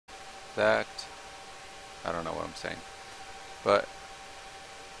that. I don't know what I'm saying, but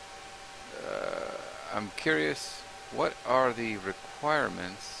I'm curious, what are the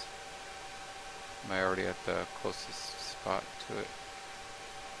requirements? Am I already at the closest spot to it?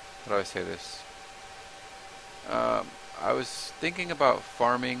 How do I say this? I was thinking about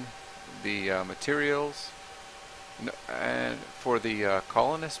farming the materials and for the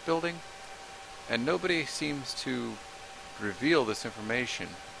colonist building, and nobody seems to reveal this information.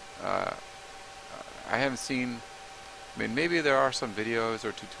 Uh, I haven't seen. I mean, maybe there are some videos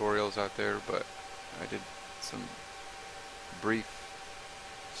or tutorials out there, but I did some brief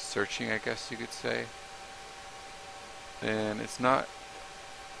searching, I guess you could say, and it's not.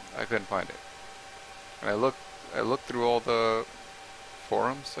 I couldn't find it. And I looked through all the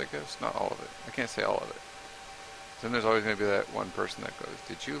forums, I guess, not all of it. I can't say all of it. Then there's always going to be that one person that goes,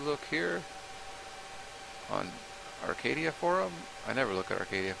 "Did you look here on Arcadia forum?" I never look at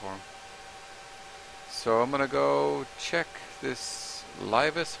Arcadia forum. So I'm going to go check this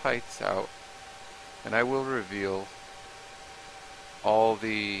Livus Heights out, and I will reveal all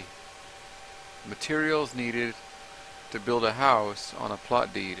the materials needed to build a house on a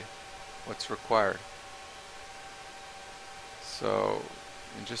plot deed, what's required. So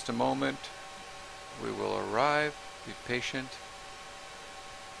in just a moment we will arrive. Be patient.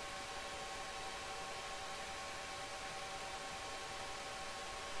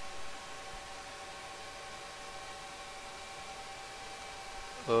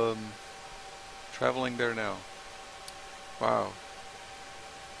 Traveling there now. Wow.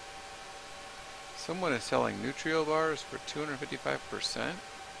 Someone is selling Nutrio bars for 255%.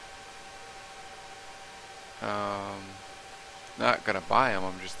 Not gonna buy them.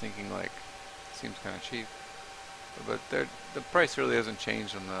 I'm just thinking, like, seems kind of cheap. But the price really hasn't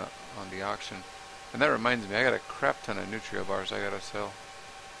changed on the auction. And that reminds me, I got a crap ton of Nutrio bars I gotta sell.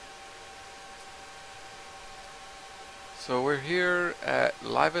 So we're here at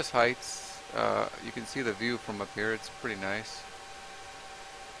Livus Heights. You can see the view from up here. It's pretty nice.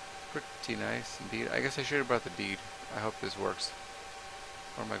 Pretty nice indeed. I guess I should have brought the deed. I hope this works.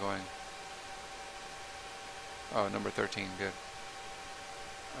 Where am I going? Oh, number 13. Good.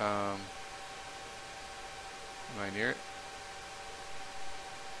 Am I near it?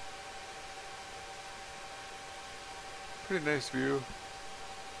 Pretty nice view.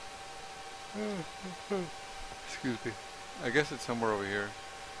 Excuse me. I guess it's somewhere over here.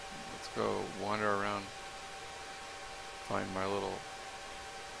 Let's go wander around. Find my little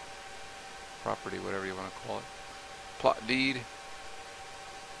property, whatever you want to call it. Plot deed.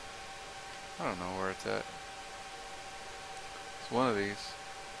 I don't know where it's at. It's one of these.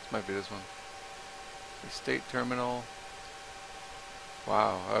 This might be this one. Estate terminal.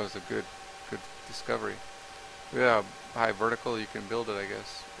 Wow, that was a good discovery. Look at how high vertical you can build it, I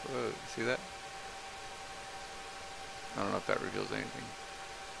guess. Whoa, see that? I don't know if that reveals anything.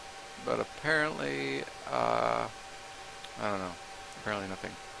 But apparently, I don't know. Apparently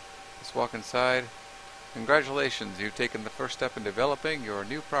nothing. Let's walk inside. Congratulations, you've taken the first step in developing your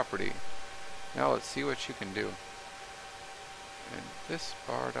new property. Now let's see what you can do. And this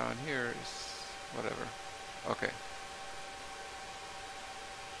bar down here is whatever. Okay.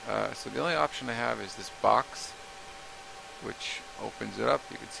 So the only option I have is this box, which opens it up.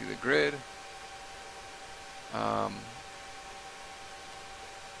 You can see the grid.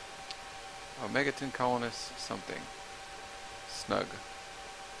 Megaton colonists something. Snug.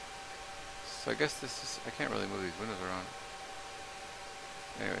 So I guess this is, I can't really move these windows around.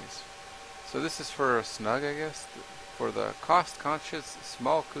 Anyways. So this is for a snug, I guess. For the cost-conscious,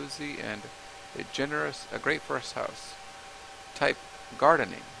 small, cozy, and a great first house. Type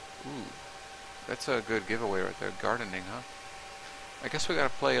gardening. Ooh. That's a good giveaway right there. Gardening, huh? I guess we gotta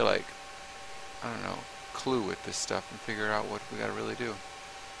play, like, I don't know, Clue with this stuff and figure out what we gotta really do.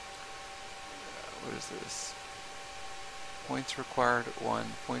 What is this? Points required 1.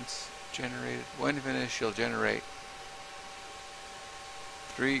 Points generated. When finished, you'll generate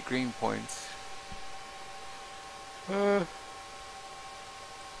 3 green points.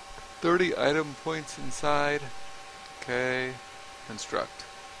 30 item points inside. Okay. Construct.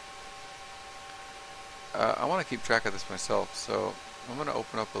 I want to keep track of this myself, so I'm going to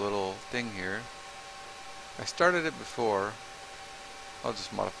open up a little thing here. I started it before. I'll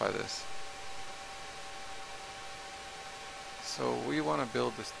just modify this. So we want to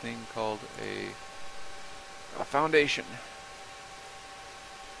build this thing called a foundation.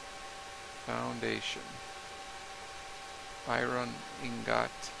 Foundation. Iron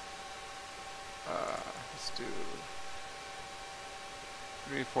ingot. Let's do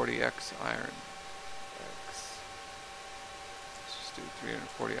 340x iron. X. Let's just Let's do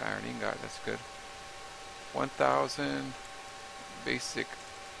 340 iron ingot. That's good. 1,000 basic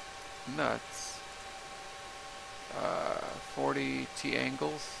nuts. 40 T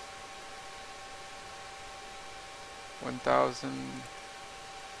angles. 1,000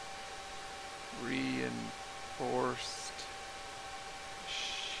 reinforced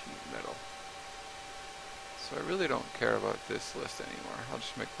sheet metal. So I really don't care about this list anymore. I'll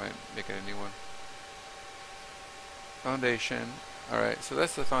just make it a new one. Foundation. Alright, so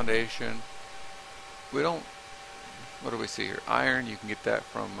that's the foundation. We don't, what do we see here? Iron, you can get that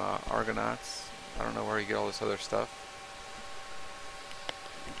from Argonauts. I don't know where you get all this other stuff.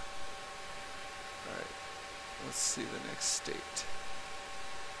 Alright, let's see the next state.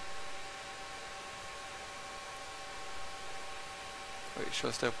 Wait,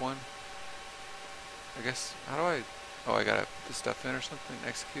 show step 1? I guess, how do I, oh, I gotta put the stuff in or something?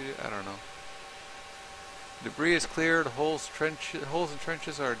 Execute it? I don't know. Debris is cleared, holes and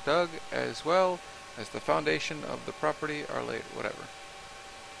trenches are dug, as well as the foundation of the property are laid, whatever.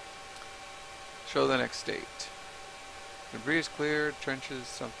 Show the next state. Debris is cleared, trenches,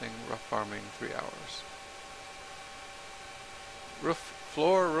 something, rough farming, 3 hours.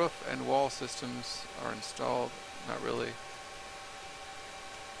 Floor, roof, and wall systems are installed, not really.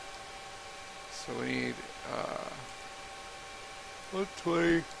 So we need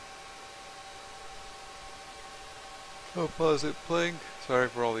 120 composite plank. Sorry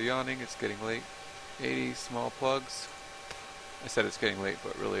for all the yawning, it's getting late. 80 small plugs. I said it's getting late,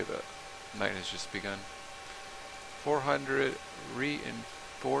 but really the night has just begun. 400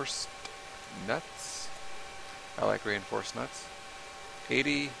 reinforced nuts. I like reinforced nuts.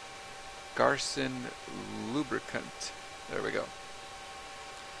 80 Garson lubricant. There we go.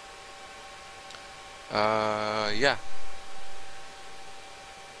 Yeah.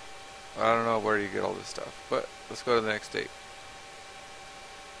 I don't know where you get all this stuff, but let's go to the next state.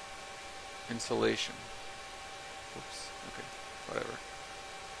 Insulation. Oops. Okay. Whatever.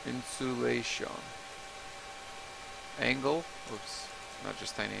 Insulation. Angle. Oops. Not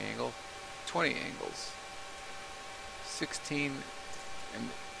just tiny angle. 20 angles. 16. And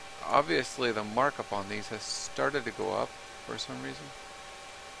obviously the markup on these has started to go up for some reason.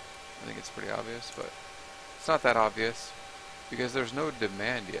 I think it's pretty obvious, but it's not that obvious because there's no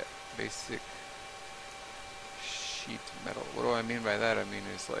demand yet. Basic sheet metal. What do I mean by that? I mean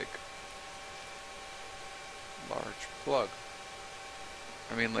it's like large plug.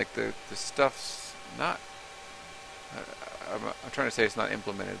 I mean like the stuff's not, I'm trying to say it's not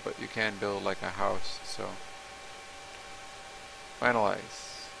implemented, but you can build like a house. So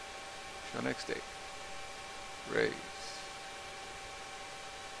finalize. Show next date. Raise.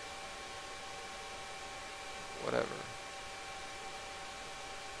 Whatever.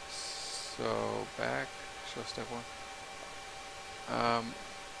 So back, show step 1.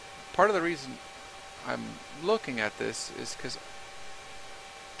 Part of the reason I'm looking at this is because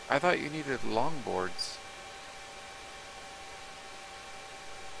I thought you needed longboards.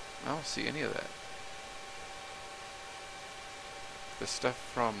 I don't see any of that. The stuff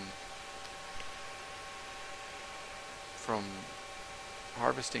from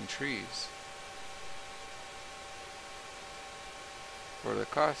harvesting trees. For the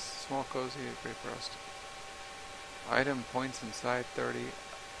cost, small cozy, great for us. Item points inside 30.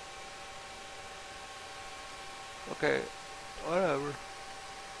 Okay, whatever.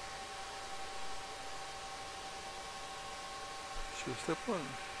 Show step 1.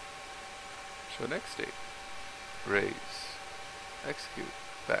 Show next state. Raise. Execute.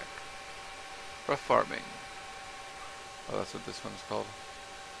 Back. Rough farming. Oh, that's what this one's called.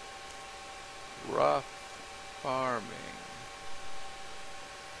 Rough farming.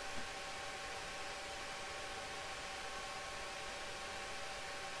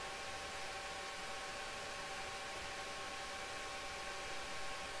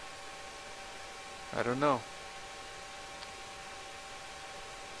 I don't know.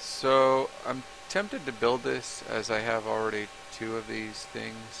 So I'm tempted to build this as I have already 2 of these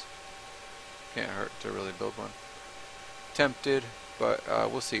things. Can't hurt to really build one. Tempted, but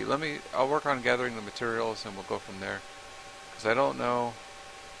we'll see. I'll work on gathering the materials and we'll go from there. Because I don't know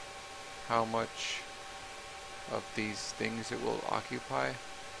how much of these things it will occupy.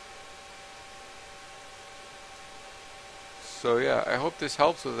 So yeah, I hope this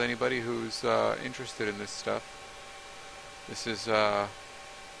helps with anybody who's interested in this stuff. This is the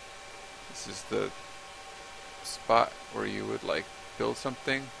spot where you would like build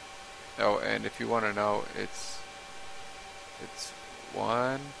something. Oh, and if you want to know, it's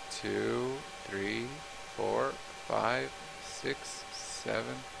 1, 2, 3, 4, 5, 6, 7,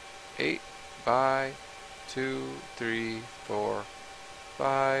 8 by 2, 3, 4,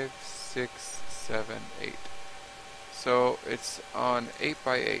 5, 6, 7, 8. So it's on 8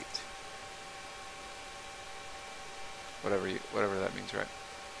 by 8. Whatever that means, right?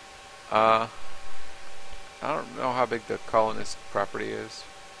 I don't know how big the colonist property is.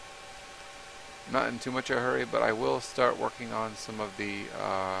 Not in too much of a hurry, but I will start working on some of the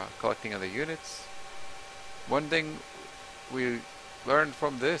collecting of the units. One thing we learned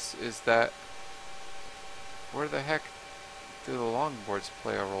from this is that where the heck do the longboards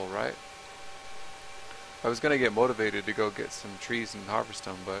play a role, right? I was going to get motivated to go get some trees and harvest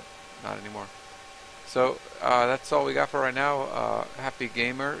them, but not anymore. So that's all we got for right now. Happy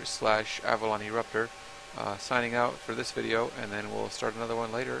Gamer / Avalon Eruptor signing out for this video, and then we'll start another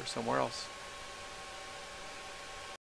one later somewhere else.